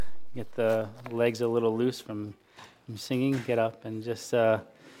Get the legs a little loose from singing. Get up and just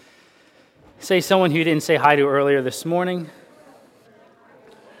say someone who you didn't say hi to earlier this morning.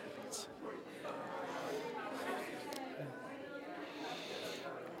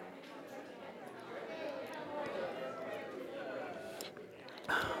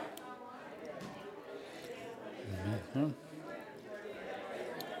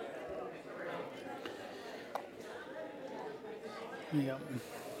 Yeah.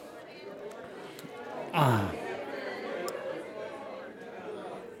 All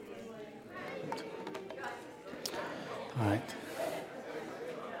right.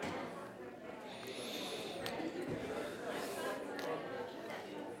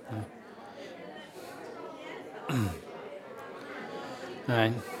 All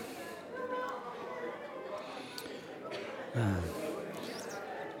right.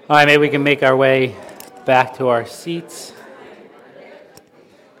 All right, maybe we can make our way back to our seats.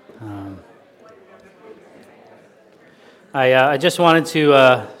 I just wanted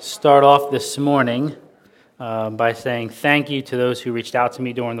to start off this morning by saying thank you to those who reached out to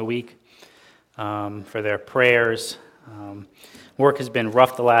me during the week for their prayers. Work has been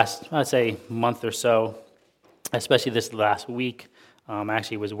rough the last, I'd say, month or so, especially this last week. I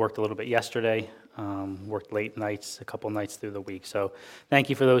actually worked a little bit yesterday, worked late nights, a couple nights through the week. So thank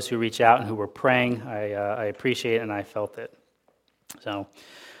you for those who reached out and who were praying. I appreciate it and I felt it. So,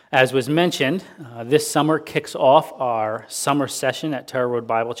 as was mentioned, this summer kicks off our summer session at Terra Road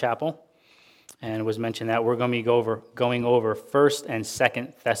Bible Chapel. And it was mentioned that we're going to be going over 1st and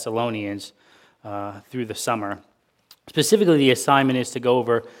 2nd Thessalonians through the summer. Specifically, the assignment is to go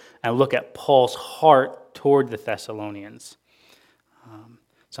over and look at Paul's heart toward the Thessalonians.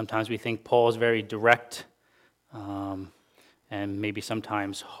 Sometimes we think Paul is very direct and maybe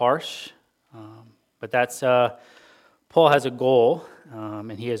sometimes harsh. But that's Paul has a goal,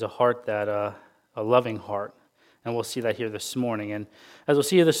 and he has a heart a loving heart. And we'll see that here this morning. And as we'll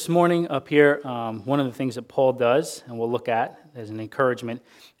see this morning up here, one of the things that Paul does, and we'll look at as an encouragement,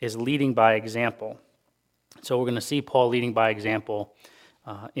 is leading by example. So we're going to see Paul leading by example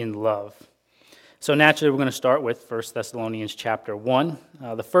in love. So naturally, we're going to start with 1 Thessalonians chapter 1.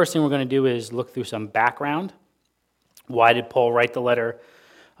 The first thing we're going to do is look through some background. Why did Paul write the letter?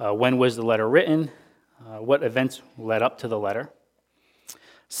 When was the letter written? What events led up to the letter?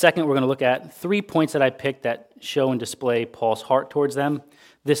 Second, we're going to look at 3 points that I picked that show and display Paul's heart towards them.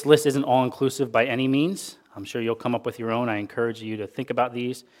 This list isn't all-inclusive by any means. I'm sure you'll come up with your own. I encourage you to think about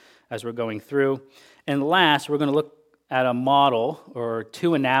these as we're going through. And last, we're going to look at a model or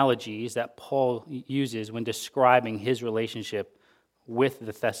 2 analogies that Paul uses when describing his relationship with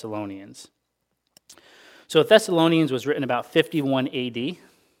the Thessalonians. So Thessalonians was written about 51 AD.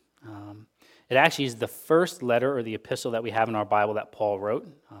 It actually is the first letter or the epistle that we have in our Bible that Paul wrote.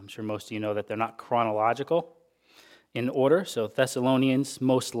 I'm sure most of you know that they're not chronological in order. So Thessalonians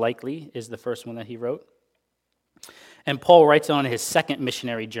most likely is the first one that he wrote. And Paul writes on his second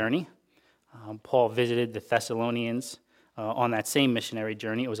missionary journey. Paul visited the Thessalonians on that same missionary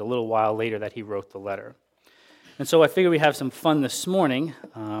journey. It was a little while later that he wrote the letter. And so I figured we'd have some fun this morning,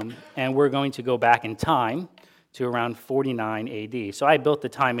 and we're going to go back in time to around 49 AD. So I built the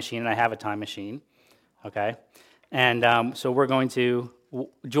time machine, and I have a time machine, okay? And so we're going to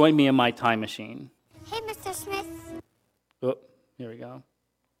join me in my time machine. Hey, Mr. Smith. Oh, here we go.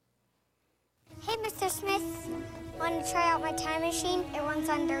 Hey, Mr. Smith. Want to try out my time machine? It runs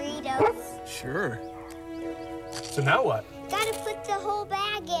on Doritos. Sure. So now what? Gotta put the whole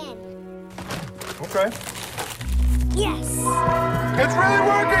bag in. Okay. Yes. It's really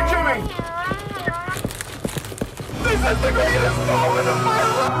working, Jimmy! This is the greatest moment of my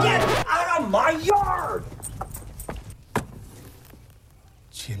life! Get out of my yard!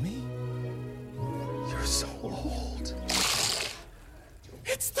 Jimmy? You're so old.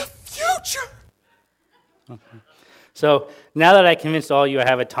 It's the future! Okay. So now that I convinced all you I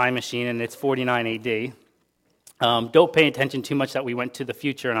have a time machine and it's 49 AD, don't pay attention too much that we went to the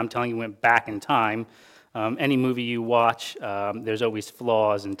future and I'm telling you we went back in time. Any movie you watch, there's always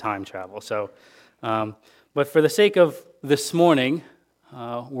flaws in time travel. So, but for the sake of this morning,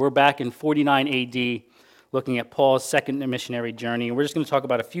 we're back in 49 AD looking at Paul's second missionary journey. And we're just going to talk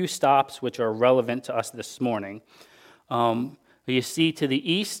about a few stops which are relevant to us this morning. You see to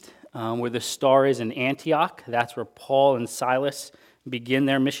the east, where the star is in Antioch, that's where Paul and Silas begin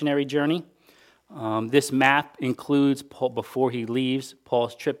their missionary journey. This map includes, Paul, before he leaves,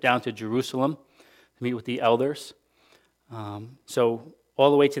 Paul's trip down to Jerusalem to meet with the elders. So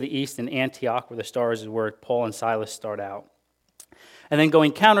all the way to the east in Antioch, where the star is where Paul and Silas start out. And then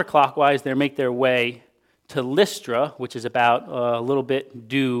going counterclockwise, they make their way to Lystra, which is about a little bit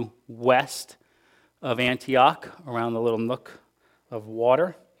due west of Antioch, around the little nook of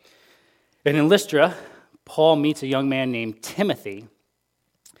water. And in Lystra, Paul meets a young man named Timothy.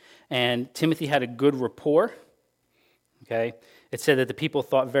 And Timothy had a good rapport. Okay? It said that the people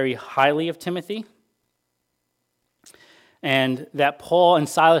thought very highly of Timothy. And that Paul and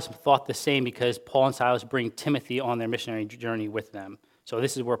Silas thought the same because Paul and Silas bring Timothy on their missionary journey with them. So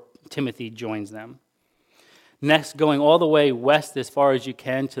this is where Timothy joins them. Next, going all the way west as far as you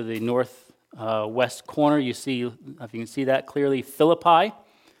can to the northwest corner, you see, if you can see that clearly, Philippi,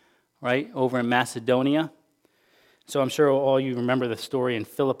 right, over in Macedonia. So I'm sure all you remember the story in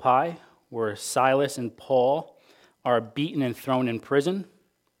Philippi where Silas and Paul are beaten and thrown in prison.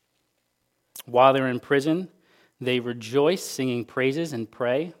 While they're in prison, they rejoice, singing praises and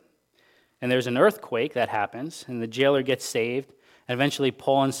pray. And there's an earthquake that happens, and the jailer gets saved, and eventually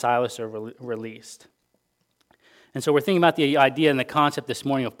Paul and Silas are released. And so we're thinking about the idea and the concept this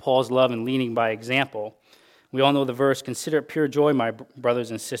morning of Paul's love and leading by example. We all know the verse, "Consider it pure joy, my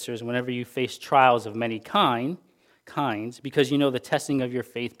brothers and sisters, whenever you face trials of many kinds, because you know the testing of your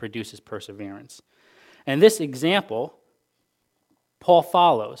faith produces perseverance." And this example, Paul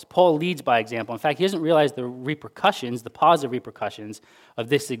follows. Paul leads by example. In fact, he doesn't realize the repercussions, the positive repercussions of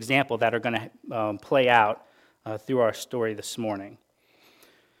this example that are going to play out through our story this morning.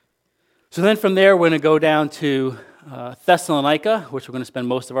 So then from there, we're going to go down to Thessalonica, which we're going to spend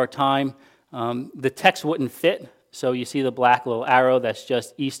most of our time. The text wouldn't fit, so you see the black little arrow that's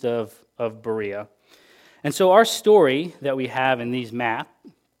just east of Berea. And so our story that we have in these maps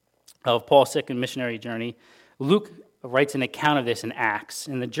of Paul's second missionary journey, Luke writes an account of this in Acts.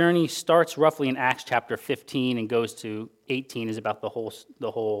 And the journey starts roughly in Acts chapter 15 and goes to 18, is about the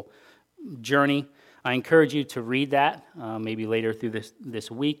whole journey. I encourage you to read that, maybe later through this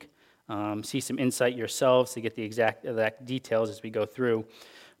week. See some insight yourselves to get the exact details as we go through.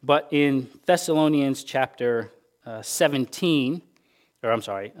 But in Thessalonians chapter 17,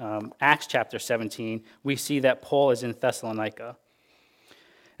 Acts chapter 17, we see that Paul is in Thessalonica.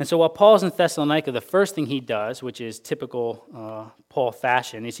 And so while Paul's in Thessalonica, the first thing he does, which is typical Paul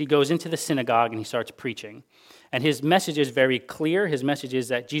fashion, is he goes into the synagogue and he starts preaching. And his message is very clear. His message is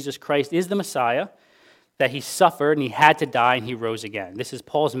that Jesus Christ is the Messiah, that he suffered and he had to die and he rose again. This is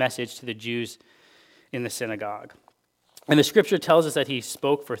Paul's message to the Jews in the synagogue. And the scripture tells us that he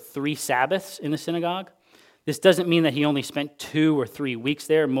spoke for 3 Sabbaths in the synagogue. This doesn't mean that he only spent 2 or 3 weeks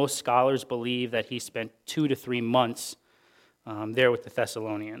there. Most scholars believe that he spent 2 to 3 months there with the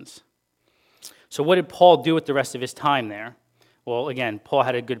Thessalonians. So what did Paul do with the rest of his time there? Well, again, Paul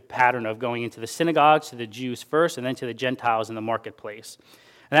had a good pattern of going into the synagogues, to the Jews first, and then to the Gentiles in the marketplace.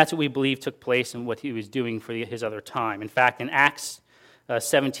 And that's what we believe took place and what he was doing for his other time. In fact, in Acts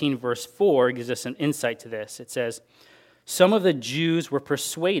 17, verse 4, it gives us an insight to this. It says, "Some of the Jews were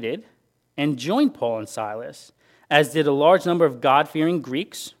persuaded and joined Paul and Silas, as did a large number of God-fearing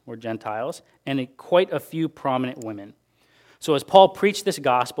Greeks, or Gentiles, and quite a few prominent women." So as Paul preached this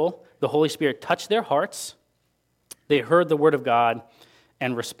gospel, the Holy Spirit touched their hearts, they heard the word of God,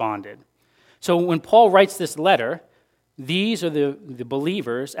 and responded. So when Paul writes this letter, these are the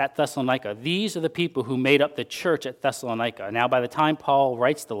believers at Thessalonica. These are the people who made up the church at Thessalonica. Now, by the time Paul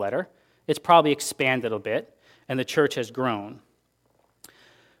writes the letter, it's probably expanded a bit, and the church has grown.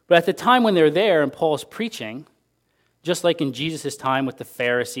 But at the time when they're there and Paul's preaching, just like in Jesus' time with the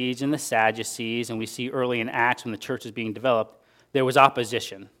Pharisees and the Sadducees, and we see early in Acts when the church is being developed, there was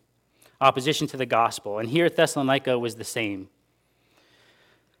opposition to the gospel. And here at Thessalonica was the same.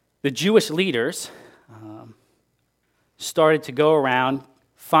 The Jewish leaders started to go around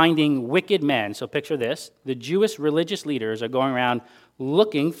finding wicked men. So picture this. The Jewish religious leaders are going around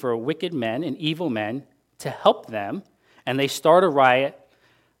looking for wicked men and evil men to help them, and they start a riot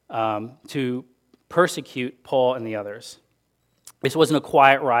to persecute Paul and the others. This wasn't a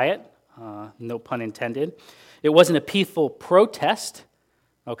quiet riot, no pun intended. It wasn't a peaceful protest,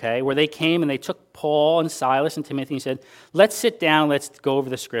 okay, where they came and they took Paul and Silas and Timothy and said, "Let's sit down, let's go over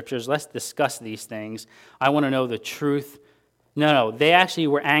the scriptures, let's discuss these things. I want to know the truth." No, they actually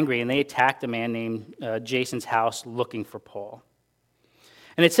were angry and they attacked a man named Jason's house looking for Paul.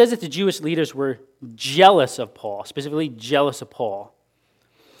 And it says that the Jewish leaders were jealous of Paul, specifically jealous of Paul,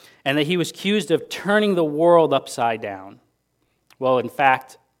 and that he was accused of turning the world upside down. Well, in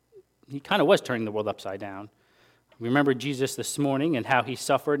fact, he kind of was turning the world upside down. We remember Jesus this morning and how he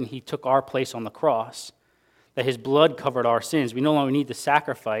suffered and he took our place on the cross, that his blood covered our sins. We no longer need to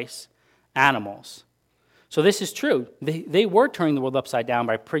sacrifice animals. So this is true. They were turning the world upside down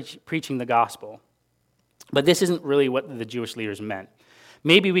by preaching the gospel. But this isn't really what the Jewish leaders meant.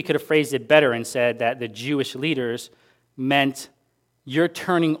 Maybe we could have phrased it better and said that the Jewish leaders meant, you're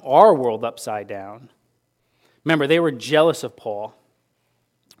turning our world upside down. Remember, they were jealous of Paul.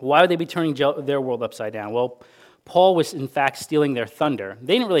 Why would they be turning their world upside down? Well, Paul was in fact stealing their thunder.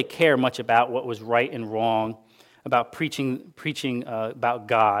 They didn't really care much about what was right and wrong, about preaching about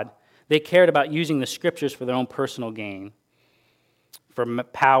God. They cared about using the scriptures for their own personal gain, for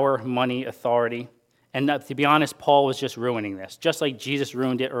power, money, authority. And to be honest, Paul was just ruining this. Just like Jesus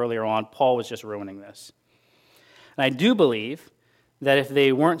ruined it earlier on, Paul was just ruining this. And I do believe that if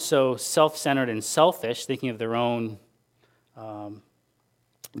they weren't so self-centered and selfish, thinking of their own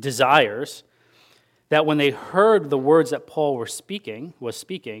desires, that when they heard the words that Paul was speaking,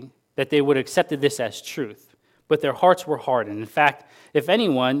 that they would have accepted this as truth. But their hearts were hardened. In fact, if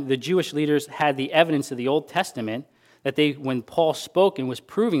anyone, the Jewish leaders had the evidence of the Old Testament that when Paul spoke and was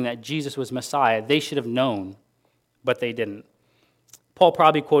proving that Jesus was Messiah, they should have known, but they didn't. Paul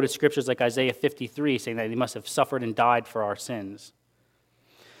probably quoted scriptures like Isaiah 53, saying that he must have suffered and died for our sins.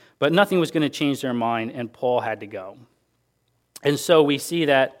 But nothing was going to change their mind, and Paul had to go. And so we see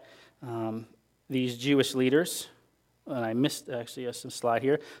that these Jewish leaders, and I missed actually a slide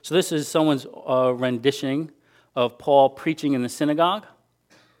here. So this is someone's rendition of Paul preaching in the synagogue.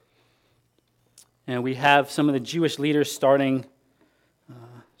 And we have some of the Jewish leaders starting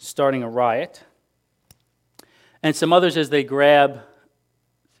a riot. And some others as they grab,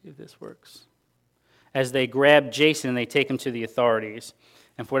 let's see if this works, as they grab Jason and they take him to the authorities.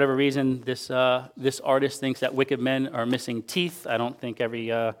 And for whatever reason, this artist thinks that wicked men are missing teeth. I don't think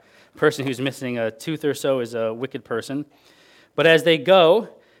every person who's missing a tooth or so is a wicked person. But as they go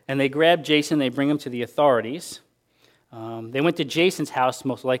and they grab Jason, they bring him to the authorities. They went to Jason's house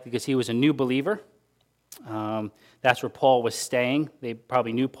most likely because he was a new believer. That's where Paul was staying. They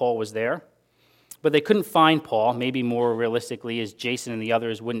probably knew Paul was there. But they couldn't find Paul. Maybe more realistically is Jason and the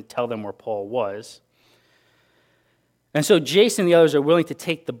others wouldn't tell them where Paul was. And so Jason and the others are willing to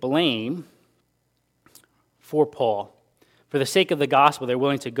take the blame for Paul. For the sake of the gospel, they're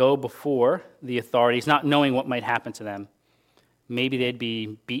willing to go before the authorities, not knowing what might happen to them. Maybe they'd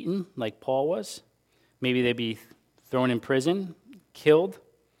be beaten like Paul was. Maybe they'd be thrown in prison, killed.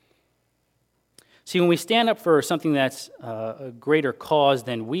 See, when we stand up for something that's a greater cause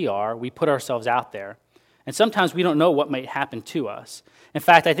than we are, we put ourselves out there. And sometimes we don't know what might happen to us. In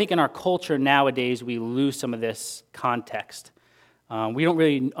fact, I think in our culture nowadays, we lose some of this context. We don't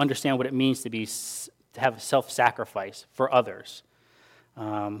really understand what it means to have self-sacrifice for others.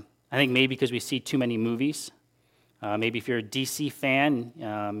 I think maybe because we see too many movies. Maybe if you're a DC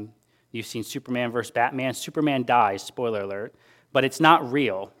fan, you've seen Superman versus Batman. Superman dies, spoiler alert, but it's not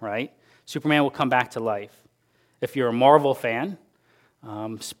real, right? Superman will come back to life. If you're a Marvel fan,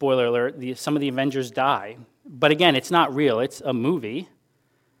 spoiler alert, some of the Avengers die. But again, it's not real. It's a movie,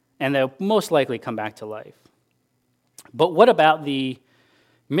 and they'll most likely come back to life. But what about the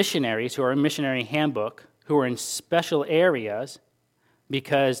missionaries who are in Missionary Handbook, who are in special areas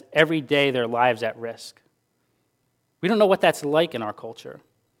because every day their lives at risk? We don't know what that's like in our culture.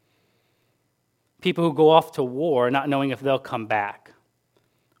 People who go off to war not knowing if they'll come back.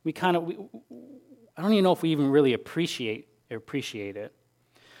 I don't even know if we even really appreciate it.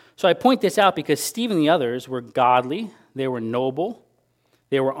 So I point this out because Stephen and the others were godly, they were noble,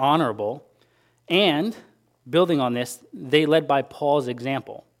 they were honorable, and building on this, they led by Paul's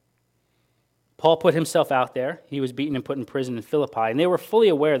example. Paul put himself out there. He was beaten and put in prison in Philippi, and they were fully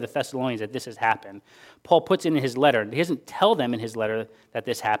aware of the Thessalonians that this has happened. Paul puts in his letter. He doesn't tell them in his letter that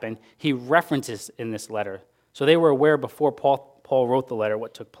this happened. He references in this letter. So they were aware before Paul wrote the letter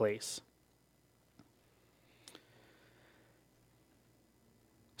what took place.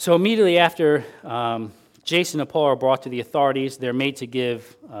 So immediately after Jason and Paul are brought to the authorities, they're made to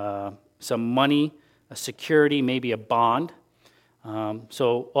give some money, a security, maybe a bond.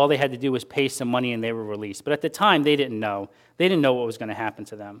 So all they had to do was pay some money and they were released. But at the time, they didn't know. They didn't know what was going to happen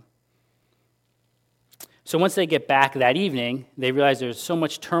to them. So once they get back that evening, they realize there's so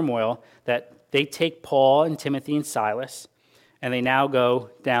much turmoil that they take Paul and Timothy and Silas, and they now go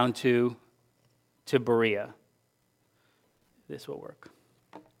down to Berea. This will work.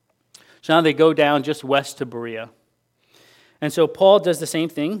 So now they go down just west to Berea. And so Paul does the same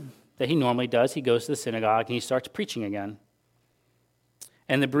thing that he normally does. He goes to the synagogue and he starts preaching again.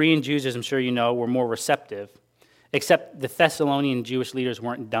 And the Berean Jews, as I'm sure you know, were more receptive, except the Thessalonian Jewish leaders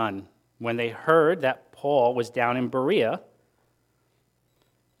weren't done. When they heard that Paul was down in Berea,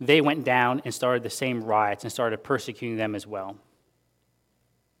 they went down and started the same riots and started persecuting them as well.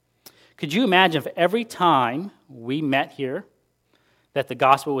 Could you imagine if every time we met here that the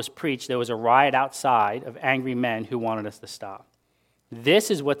gospel was preached, there was a riot outside of angry men who wanted us to stop?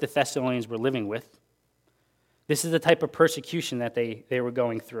 This is what the Thessalonians were living with. This is the type of persecution that they were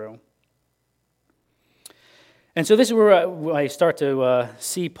going through. And so this is where I start to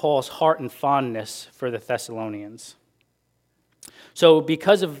see Paul's heart and fondness for the Thessalonians. So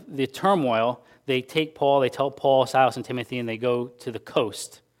because of the turmoil, they take Paul, they tell Paul, Silas, and Timothy, and they go to the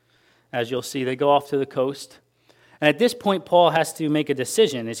coast. As you'll see, they go off to the coast. And at this point, Paul has to make a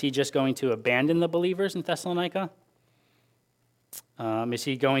decision. Is he just going to abandon the believers in Thessalonica? Is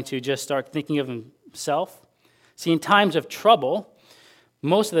he going to just start thinking of himself? See, in times of trouble,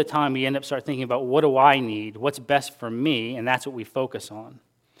 most of the time we end up start thinking about what do I need, what's best for me, and that's what we focus on.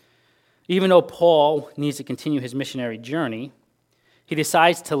 Even though Paul needs to continue his missionary journey, he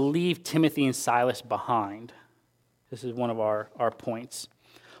decides to leave Timothy and Silas behind. This is one of our points.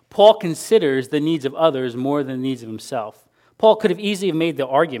 Paul considers the needs of others more than the needs of himself. Paul could have easily made the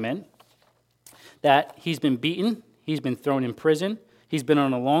argument that he's been beaten, he's been thrown in prison, he's been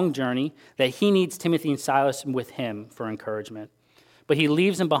on a long journey, that he needs Timothy and Silas with him for encouragement. But he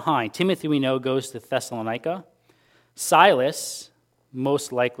leaves them behind. Timothy, we know, goes to Thessalonica. Silas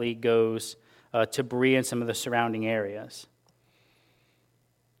most likely goes to Berea and some of the surrounding areas.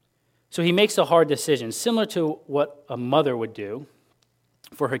 So he makes a hard decision, similar to what a mother would do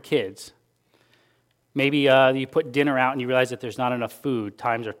for her kids. Maybe you put dinner out and you realize that there's not enough food.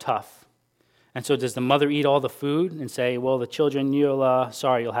 Times are tough. And so does the mother eat all the food and say, well, the children, you'll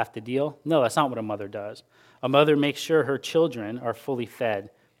have to deal? No, that's not what a mother does. A mother makes sure her children are fully fed.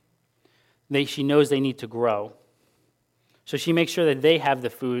 She knows they need to grow. So she makes sure that they have the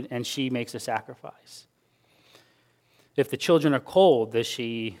food and she makes a sacrifice. If the children are cold, does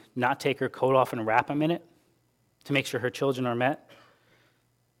she not take her coat off and wrap them in it to make sure her children are met?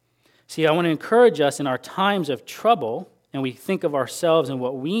 See, I want to encourage us in our times of trouble, and we think of ourselves and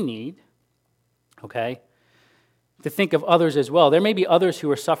what we need, okay, to think of others as well. There may be others who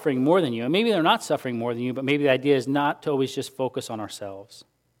are suffering more than you, and maybe they're not suffering more than you, but maybe the idea is not to always just focus on ourselves.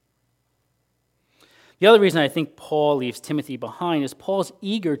 The other reason I think Paul leaves Timothy behind is Paul's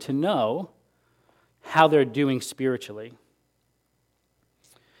eager to know how they're doing spiritually.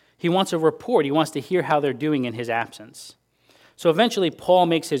 He wants a report. He wants to hear how they're doing in his absence. So eventually, Paul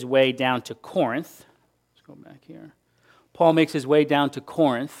makes his way down to Corinth. Let's go back here. Paul makes his way down to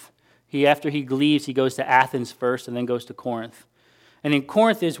Corinth. After he leaves, he goes to Athens first and then goes to Corinth. And in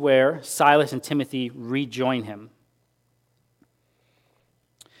Corinth is where Silas and Timothy rejoin him.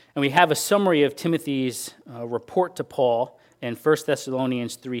 And we have a summary of Timothy's report to Paul in 1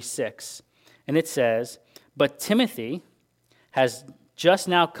 Thessalonians 3:6. And it says, "But Timothy has just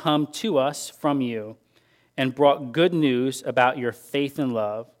now come to us from you and brought good news about your faith and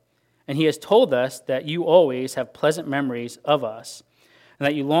love. And he has told us that you always have pleasant memories of us and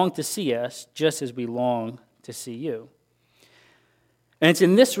that you long to see us just as we long to see you." And it's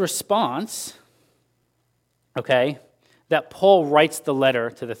in this response, okay, that Paul writes the letter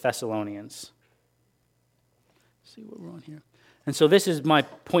to the Thessalonians. Let's see what we're on here. And so this is my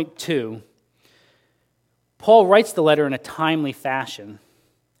point 2. Paul writes the letter in a timely fashion.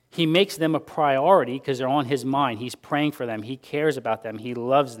 He makes them a priority because they're on his mind. He's praying for them. He cares about them. He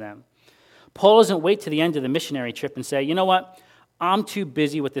loves them. Paul doesn't wait to the end of the missionary trip and say, you know what, I'm too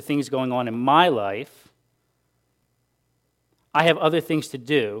busy with the things going on in my life. I have other things to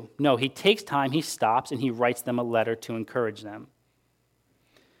do. No, he takes time, he stops, and he writes them a letter to encourage them.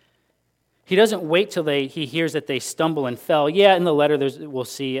 He doesn't wait till he hears that they stumble and fell. Yeah, in the letter, we'll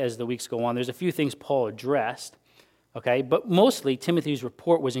see as the weeks go on, there's a few things Paul addressed, okay? But mostly, Timothy's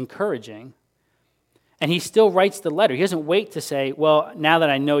report was encouraging. And he still writes the letter. He doesn't wait to say, well, now that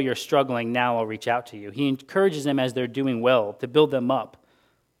I know you're struggling, now I'll reach out to you. He encourages them as they're doing well, to build them up.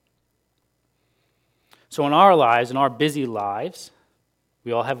 So in our lives, in our busy lives,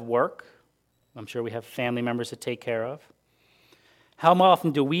 we all have work. I'm sure we have family members to take care of. How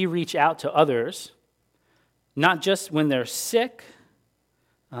often do we reach out to others, not just when they're sick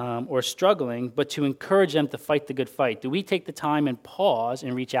or struggling, but to encourage them to fight the good fight? Do we take the time and pause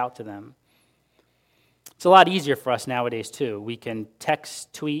and reach out to them? It's a lot easier for us nowadays, too. We can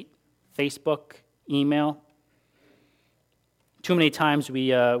text, tweet, Facebook, email. Too many times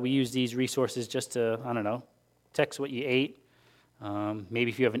we use these resources just to, text what you ate.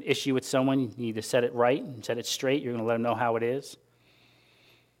 Maybe if you have an issue with someone, you need to set it right and set it straight. You're going to let them know how it is.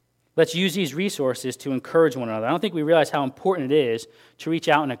 Let's use these resources to encourage one another. I don't think we realize how important it is to reach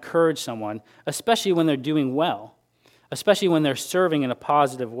out and encourage someone, especially when they're doing well, especially when they're serving in a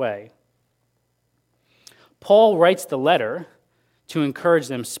positive way. Paul writes the letter to encourage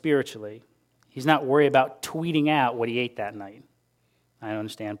them spiritually. He's not worried about tweeting out what he ate that night. I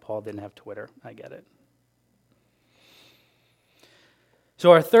understand Paul didn't have Twitter. I get it. So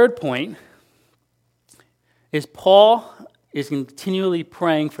our third point is Paul is continually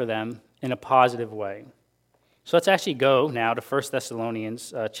praying for them in a positive way. So let's actually go now to 1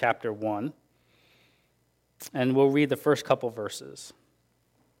 Thessalonians chapter 1, and we'll read the first couple verses.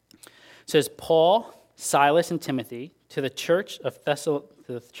 It says, Paul, Silas, and Timothy to the church of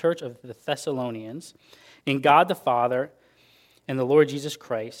the Thessalonians, in God the Father and the Lord Jesus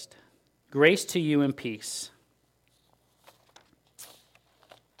Christ, grace to you and peace.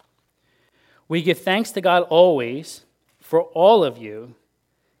 We give thanks to God always for all of you,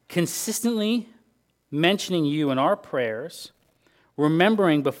 consistently mentioning you in our prayers,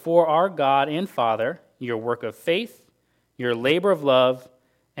 remembering before our God and Father your work of faith, your labor of love,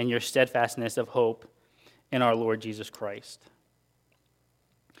 and your steadfastness of hope in our Lord Jesus Christ.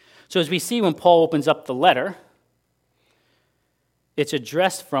 So as we see when Paul opens up the letter, it's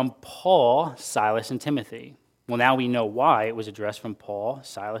addressed from Paul, Silas, and Timothy. Well, now we know why it was addressed from Paul,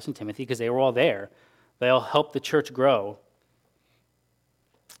 Silas, and Timothy, because they were all there. They all helped the church grow.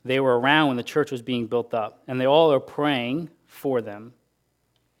 They were around when the church was being built up, and they all are praying for them.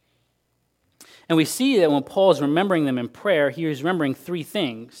 And we see that when Paul is remembering them in prayer, he is remembering three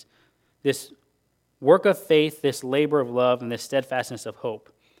things: this work of faith, this labor of love, and this steadfastness of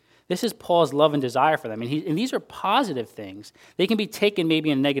hope. This is Paul's love and desire for them. And these are positive things. They can be taken maybe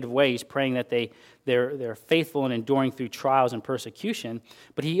in negative ways, praying that they're faithful and enduring through trials and persecution.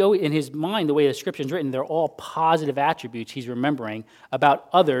 But in his mind, the way the Scripture is written, they're all positive attributes he's remembering about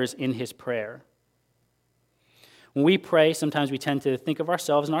others in his prayer. When we pray, sometimes we tend to think of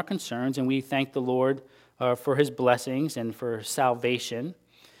ourselves and our concerns, and we thank the Lord for his blessings and for salvation.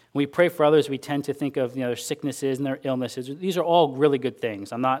 When we pray for others, we tend to think of their sicknesses and their illnesses. These are all really good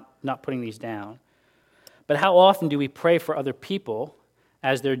things. I'm not putting these down. But how often do we pray for other people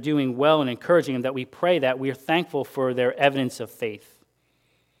as they're doing well and encouraging them, that we pray that we're thankful for their evidence of faith?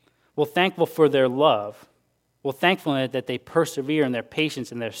 We're thankful for their love. We're thankful that they persevere in their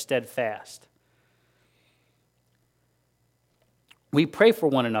patience and they're steadfast. We pray for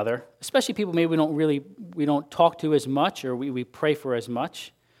one another, especially people maybe we don't talk to as much or we pray for as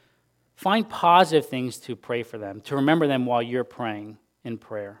much. Find positive things to pray for them, to remember them while you're praying in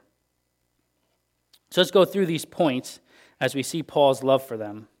prayer. So let's go through these points as we see Paul's love for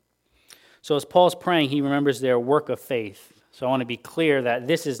them. So as Paul's praying, he remembers their work of faith. So I want to be clear that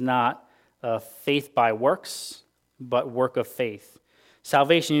this is not faith by works, but work of faith.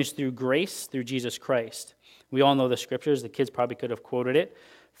 Salvation is through grace, through Jesus Christ. We all know the scriptures. The kids probably could have quoted it.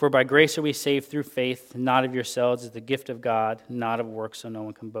 For by grace are we saved through faith, not of yourselves. It's the gift of God, not of works, so no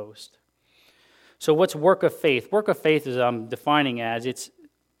one can boast. So what's work of faith? Work of faith is I'm defining as it's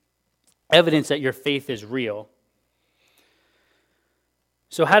evidence that your faith is real.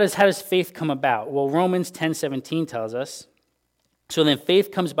 So how does faith come about? Well, Romans 10:17 tells us, so then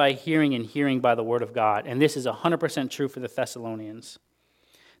faith comes by hearing, and hearing by the word of God. And this is 100% true for the Thessalonians.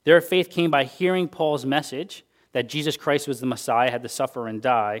 Their faith came by hearing Paul's message that Jesus Christ was the Messiah, had to suffer and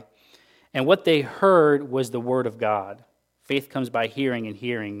die. And what they heard was the word of God. Faith comes by hearing, and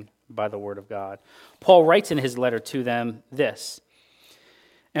hearing by the word of God. Paul writes in his letter to them this,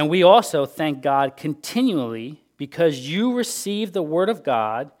 and we also thank God continually because you received the word of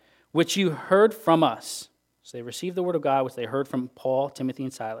God, which you heard from us. So they received the word of God, which they heard from Paul, Timothy,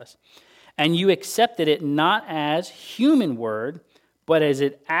 and Silas. And you accepted it not as human word, but as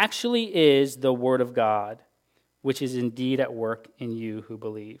it actually is the word of God, which is indeed at work in you who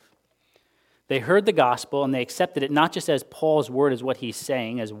believe. They heard the gospel, and they accepted it not just as Paul's word is what he's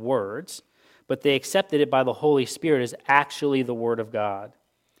saying as words, but they accepted it by the Holy Spirit as actually the word of God.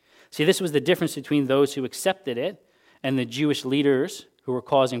 See, this was the difference between those who accepted it and the Jewish leaders who were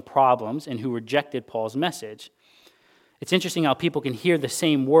causing problems and who rejected Paul's message. It's interesting how people can hear the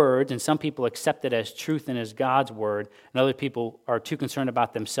same words, and some people accept it as truth and as God's word, and other people are too concerned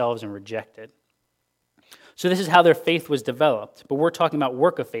about themselves and reject it. So this is how their faith was developed. But we're talking about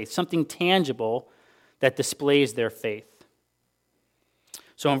work of faith, something tangible that displays their faith.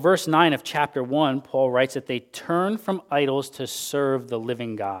 So in verse 9 of chapter 1, Paul writes that they turned from idols to serve the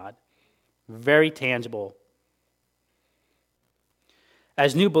living God. Very tangible.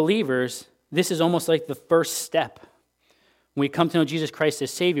 As new believers, this is almost like the first step. When we come to know Jesus Christ as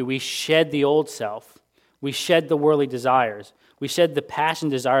Savior, we shed the old self. We shed the worldly desires. We shed the passion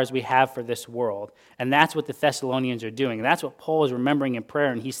desires we have for this world. And that's what the Thessalonians are doing. And that's what Paul is remembering in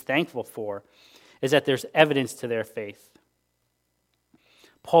prayer, and he's thankful for, is that there's evidence to their faith.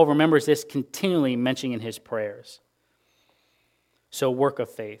 Paul remembers this continually mentioning in his prayers. So work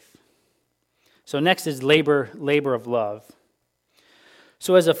of faith. So next is labor of love.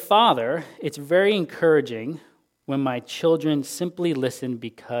 So as a father, it's very encouraging when my children simply listen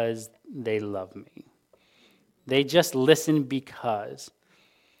because they love me. They just listen because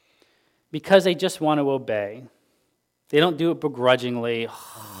they just want to obey. They don't do it begrudgingly.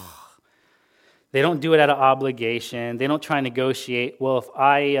 They don't do it out of obligation. They don't try and negotiate. Well, if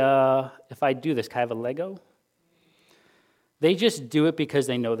I do this, can I have a Lego? They just do it because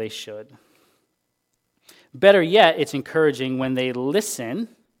they know they should. Better yet, it's encouraging when they listen,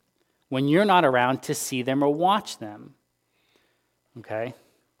 when you're not around, to see them or watch them. Okay?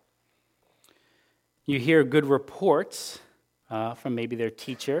 You hear good reports from maybe their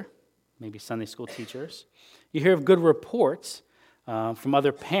teacher, maybe Sunday school teachers. You hear of good reports from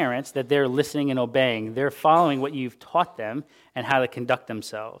other parents that they're listening and obeying. They're following what you've taught them and how to conduct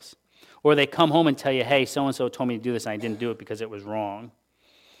themselves. Or they come home and tell you, hey, so-and-so told me to do this and I didn't do it because it was wrong.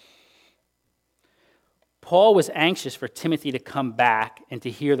 Paul was anxious for Timothy to come back and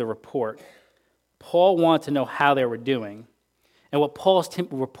to hear the report. Paul wanted to know how they were doing. And what Paul's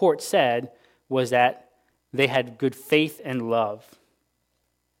report said was that they had good faith and love.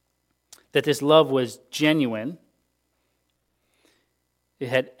 That this love was genuine. It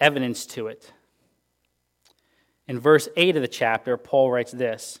had evidence to it. In verse 8 of the chapter, Paul writes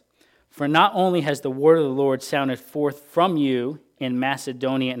this, "For not only has the word of the Lord sounded forth from you in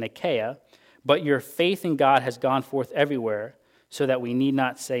Macedonia and Achaia, but your faith in God has gone forth everywhere, so that we need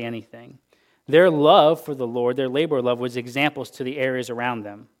not say anything." Their love for the Lord, their labor of love, was examples to the areas around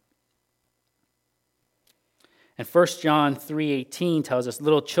them. And 1 John 3:18 tells us,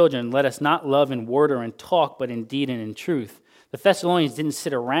 "Little children, let us not love in word or in talk, but in deed and in truth." The Thessalonians didn't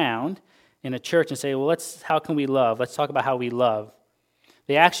sit around in a church and say, well, how can we love? Let's talk about how we love.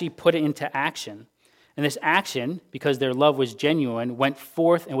 They actually put it into action. And this action, because their love was genuine, went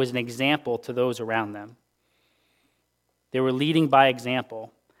forth and was an example to those around them. They were leading by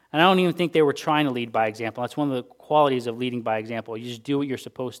example. And I don't even think they were trying to lead by example. That's one of the qualities of leading by example. You just do what you're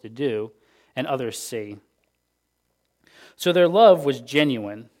supposed to do, and others see. So their love was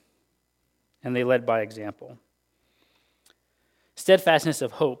genuine, and they led by example. Steadfastness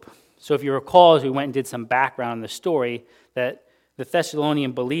of hope. So if you recall, as we went and did some background on the story, that the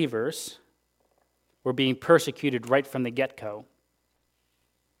Thessalonian believers were being persecuted right from the get-go.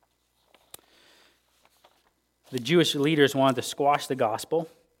 The Jewish leaders wanted to squash the gospel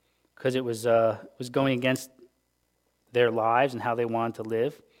because it was going against their lives and how they wanted to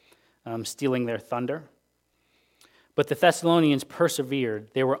live, stealing their thunder. But the Thessalonians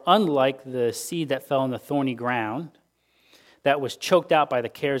persevered. They were unlike the seed that fell on the thorny ground that was choked out by the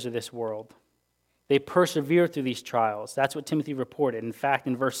cares of this world. They persevered through these trials. That's what Timothy reported. In fact,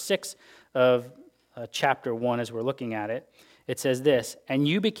 in verse 6 of chapter 1, as we're looking at it, it says this, "And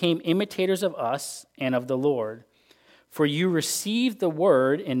you became imitators of us and of the Lord, for you received the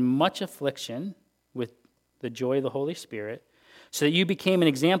word in much affliction with the joy of the Holy Spirit, so that you became an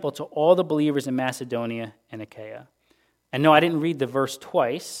example to all the believers in Macedonia and Achaia." And no, I didn't read the verse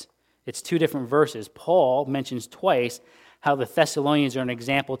twice. It's two different verses. Paul mentions twice how the Thessalonians are an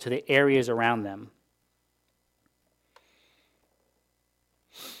example to the areas around them.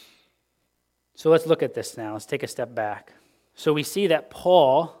 So let's look at this now. Let's take a step back. So we see that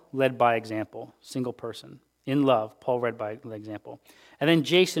Paul led by example, single person. In love, Paul led by example. And then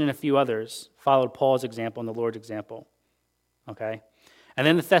Jason and a few others followed Paul's example and the Lord's example. Okay? And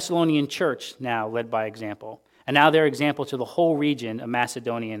then the Thessalonian church now led by example. And now they're example to the whole region of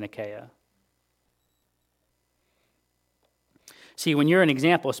Macedonia and Achaia. See, when you're an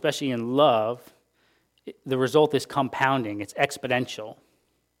example, especially in love, the result is compounding. It's exponential.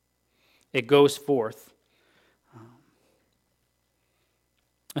 It goes forth.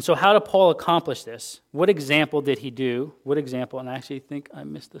 And so how did Paul accomplish this? What example did he do? What example? And I actually think I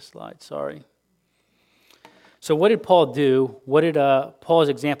missed the slide. Sorry. So what did Paul do? What did Paul's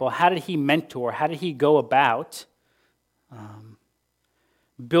example, how did he mentor? How did he go about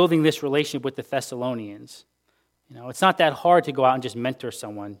building this relationship with the Thessalonians? You know, it's not that hard to go out and just mentor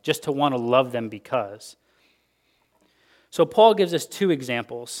someone, just to want to love them because. So Paul gives us two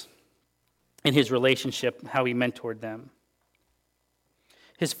examples in his relationship, how he mentored them.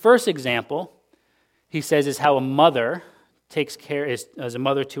 His first example, he says, is how a mother takes care as a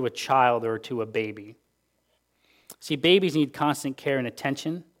mother to a child or to a baby. See, babies need constant care and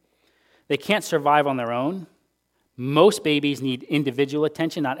attention. They can't survive on their own. Most babies need individual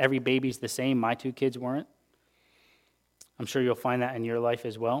attention. Not every baby's the same. My two kids weren't. I'm sure you'll find that in your life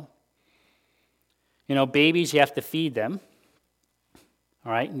as well. You know, babies, you have to feed them.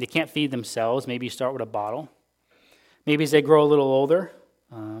 All right? And they can't feed themselves. Maybe you start with a bottle. Maybe as they grow a little older,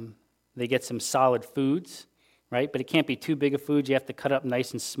 they get some solid foods, right? But it can't be too big of food. You have to cut up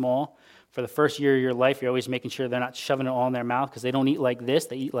nice and small. For the first year of your life, you're always making sure they're not shoving it all in their mouth because they don't eat like this.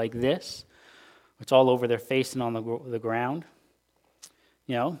 They eat like this. It's all over their face and on the ground.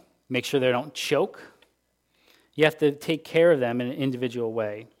 Make sure they don't choke. You have to take care of them in an individual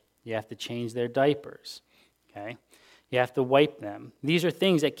way. You have to change their diapers, okay? You have to wipe them. These are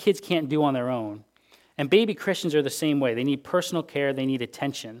things that kids can't do on their own. And baby Christians are the same way. They need personal care. They need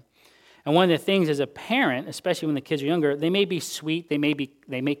attention. And one of the things as a parent, especially when the kids are younger, they may be sweet. They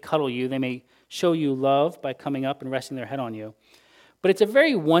may cuddle you. They may show you love by coming up and resting their head on you. But it's a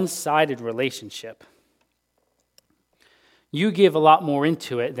very one-sided relationship. You give a lot more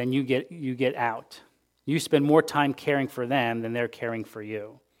into it than you get out. You spend more time caring for them than they're caring for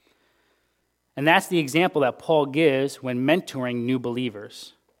you. And that's the example that Paul gives when mentoring new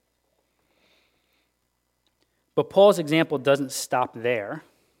believers. But Paul's example doesn't stop there.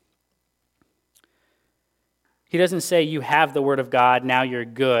 He doesn't say, you have the word of God, now you're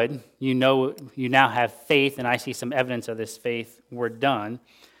good. You now have faith, and I see some evidence of this faith. We're done.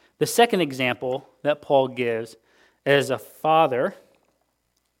 The second example that Paul gives is a father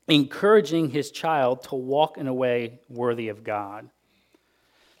encouraging his child to walk in a way worthy of God.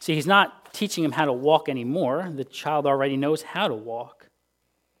 See, he's not teaching him how to walk anymore. The child already knows how to walk.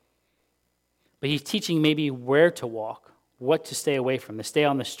 But he's teaching maybe where to walk, what to stay away from, to stay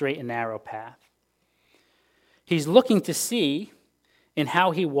on the straight and narrow path. He's looking to see in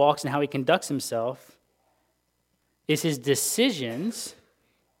how he walks and how he conducts himself is his decisions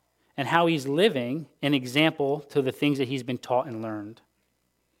and how he's living an example to the things that he's been taught and learned.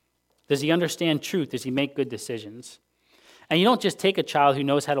 Does he understand truth? Does he make good decisions? And you don't just take a child who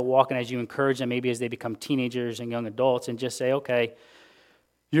knows how to walk and as you encourage them, maybe as they become teenagers and young adults, and just say, okay,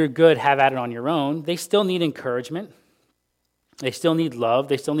 you're good, have at it on your own. They still need encouragement. They still need love.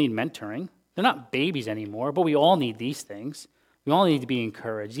 They still need mentoring. They're not babies anymore, but we all need these things. We all need to be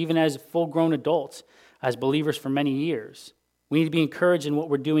encouraged, even as full-grown adults, as believers for many years. We need to be encouraged in what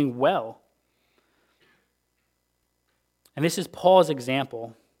we're doing well. And this is Paul's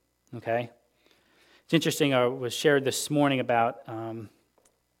example, okay? It's interesting, I was shared this morning about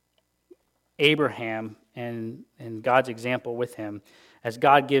Abraham and God's example with him. As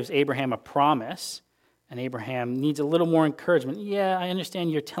God gives Abraham a promise, and Abraham needs a little more encouragement. Yeah, I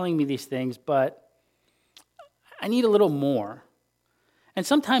understand you're telling me these things, but I need a little more. And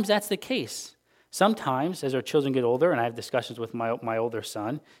sometimes that's the case. Sometimes, as our children get older, and I have discussions with my older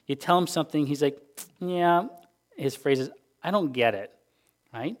son, you tell him something, he's like, yeah, his phrase is, I don't get it,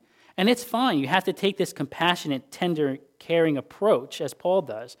 right? And it's fine. You have to take this compassionate, tender, caring approach, as Paul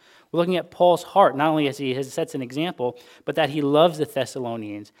does. We're looking at Paul's heart, not only as he sets an example, but that he loves the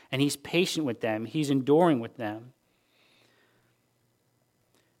Thessalonians, and he's patient with them. He's enduring with them.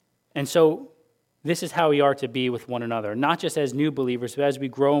 And so this is how we are to be with one another, not just as new believers, but as we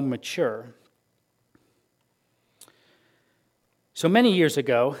grow and mature. So 9 years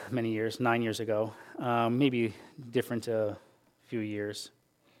ago, maybe different a few years,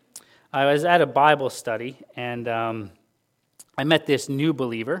 I was at a Bible study, and I met this new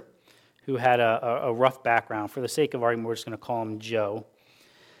believer who had a rough background. For the sake of argument, we're just going to call him Joe.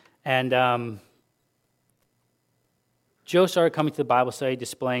 And Joe started coming to the Bible study,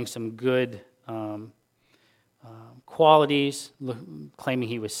 displaying some good qualities, claiming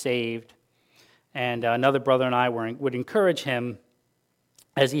he was saved. And another brother and I would encourage him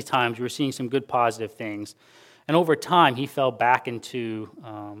as these times we were seeing some good positive things. And over time, he fell back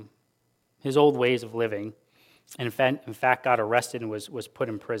into his old ways of living, and in fact got arrested and was put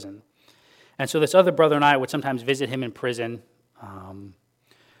in prison. And so this other brother and I would sometimes visit him in prison.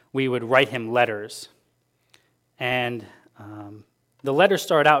 We would write him letters. And the letters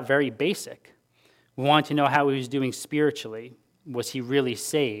started out very basic. We wanted to know how he was doing spiritually. Was he really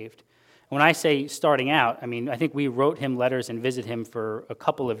saved? When I say starting out, I mean, I think we wrote him letters and visited him for a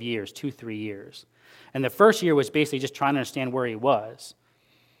couple of years, 2-3 years. And the first year was basically just trying to understand where he was.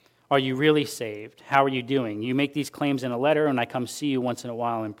 Are you really saved? How are you doing? You make these claims in a letter, and I come see you once in a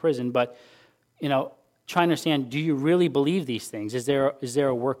while in prison, but, try to understand, do you really believe these things? Is there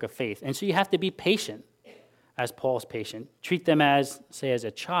a work of faith? And so you have to be patient, as Paul's patient. Treat them as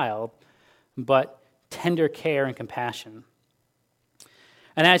a child, but tender care and compassion.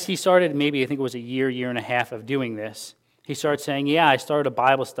 And as he started, maybe I think it was a year and a half of doing this, he started saying, yeah, I started a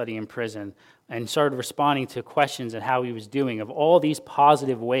Bible study in prison, and started responding to questions and how he was doing of all these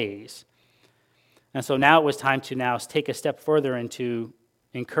positive ways. And so now it was time to now take a step further and to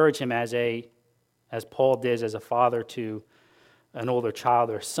encourage him as Paul did as a father to an older child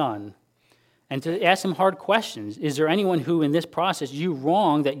or son, and to ask him hard questions. Is there anyone who in this process you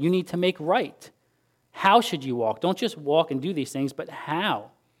wrong that you need to make right? How should you walk? Don't just walk and do these things, but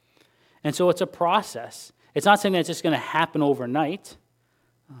how? And so it's a process. It's not something that's just going to happen overnight,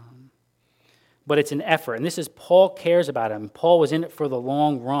 but it's an effort. And this is Paul cares about him. Paul was in it for the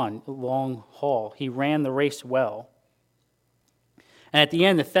long run, long haul. He ran the race well. And at the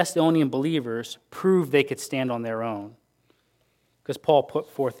end, the Thessalonian believers proved they could stand on their own because Paul put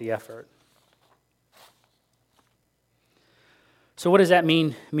forth the effort. So what does that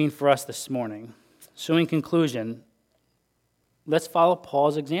mean for us this morning? So in conclusion, let's follow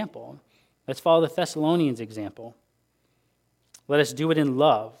Paul's example. Let's follow the Thessalonians' example. Let us do it in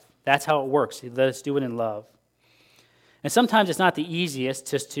love. That's how it works. Let us do it in love. And sometimes it's not the easiest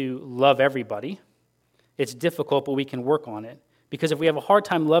just to love everybody. It's difficult, but we can work on it. Because if we have a hard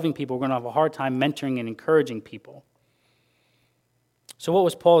time loving people, we're going to have a hard time mentoring and encouraging people. So what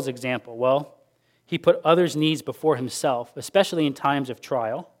was Paul's example? Well, he put others' needs before himself, especially in times of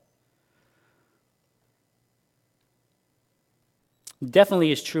trial.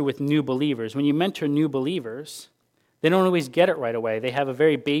 Definitely is true with new believers. When you mentor new believers, they don't always get it right away. They have a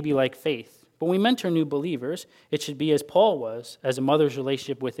very baby-like faith. But when we mentor new believers, it should be as Paul was, as a mother's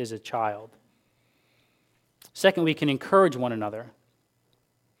relationship with as a child. Second, we can encourage one another.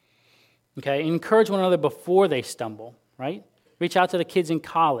 Okay, encourage one another before they stumble, right? Reach out to the kids in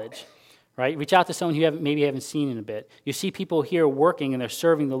college, right? Reach out to someone you maybe haven't seen in a bit. You see people here working and they're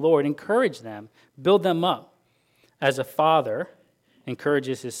serving the Lord. Encourage them. Build them up as a father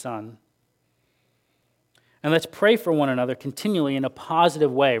encourages his son. And let's pray for one another continually in a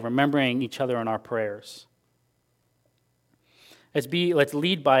positive way, remembering each other in our prayers. Let's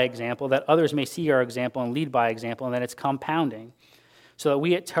lead by example, that others may see our example and lead by example, and that it's compounding, so that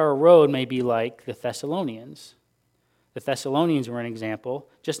we at Terra Road may be like the Thessalonians. The Thessalonians were an example,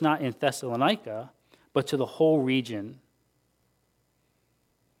 just not in Thessalonica, but to the whole region.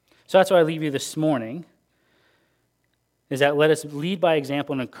 So that's why I leave you this morning, is that let us lead by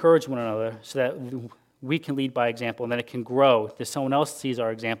example and encourage one another so that we can lead by example and then it can grow, that someone else sees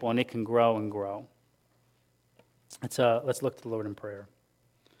our example and it can grow and grow. Let's look to the Lord in prayer.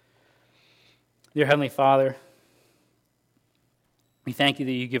 Dear Heavenly Father, we thank you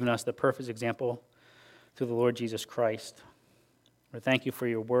that you've given us the perfect example through the Lord Jesus Christ. We thank you for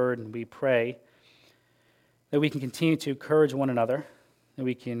your word, and we pray that we can continue to encourage one another, that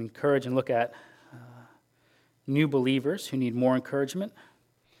we can encourage and look at new believers who need more encouragement,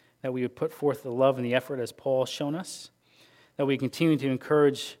 that we would put forth the love and the effort as Paul has shown us, that we continue to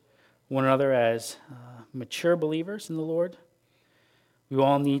encourage one another as mature believers in the Lord. We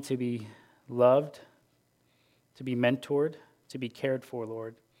all need to be loved, to be mentored, to be cared for,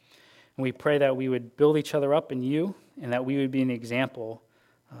 Lord. And we pray that we would build each other up in you and that we would be an example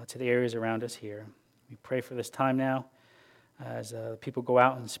to the areas around us here. We pray for this time now as people go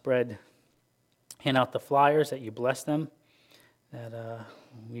out and hand out the flyers, that you bless them, that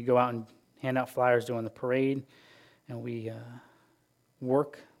we go out and hand out flyers during the parade, and we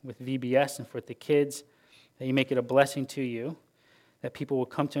work with VBS and for the kids, that you make it a blessing to you, that people will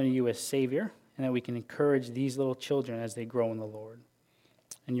come to know you as Savior, and that we can encourage these little children as they grow in the Lord.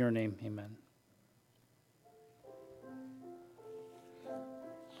 In your name, amen.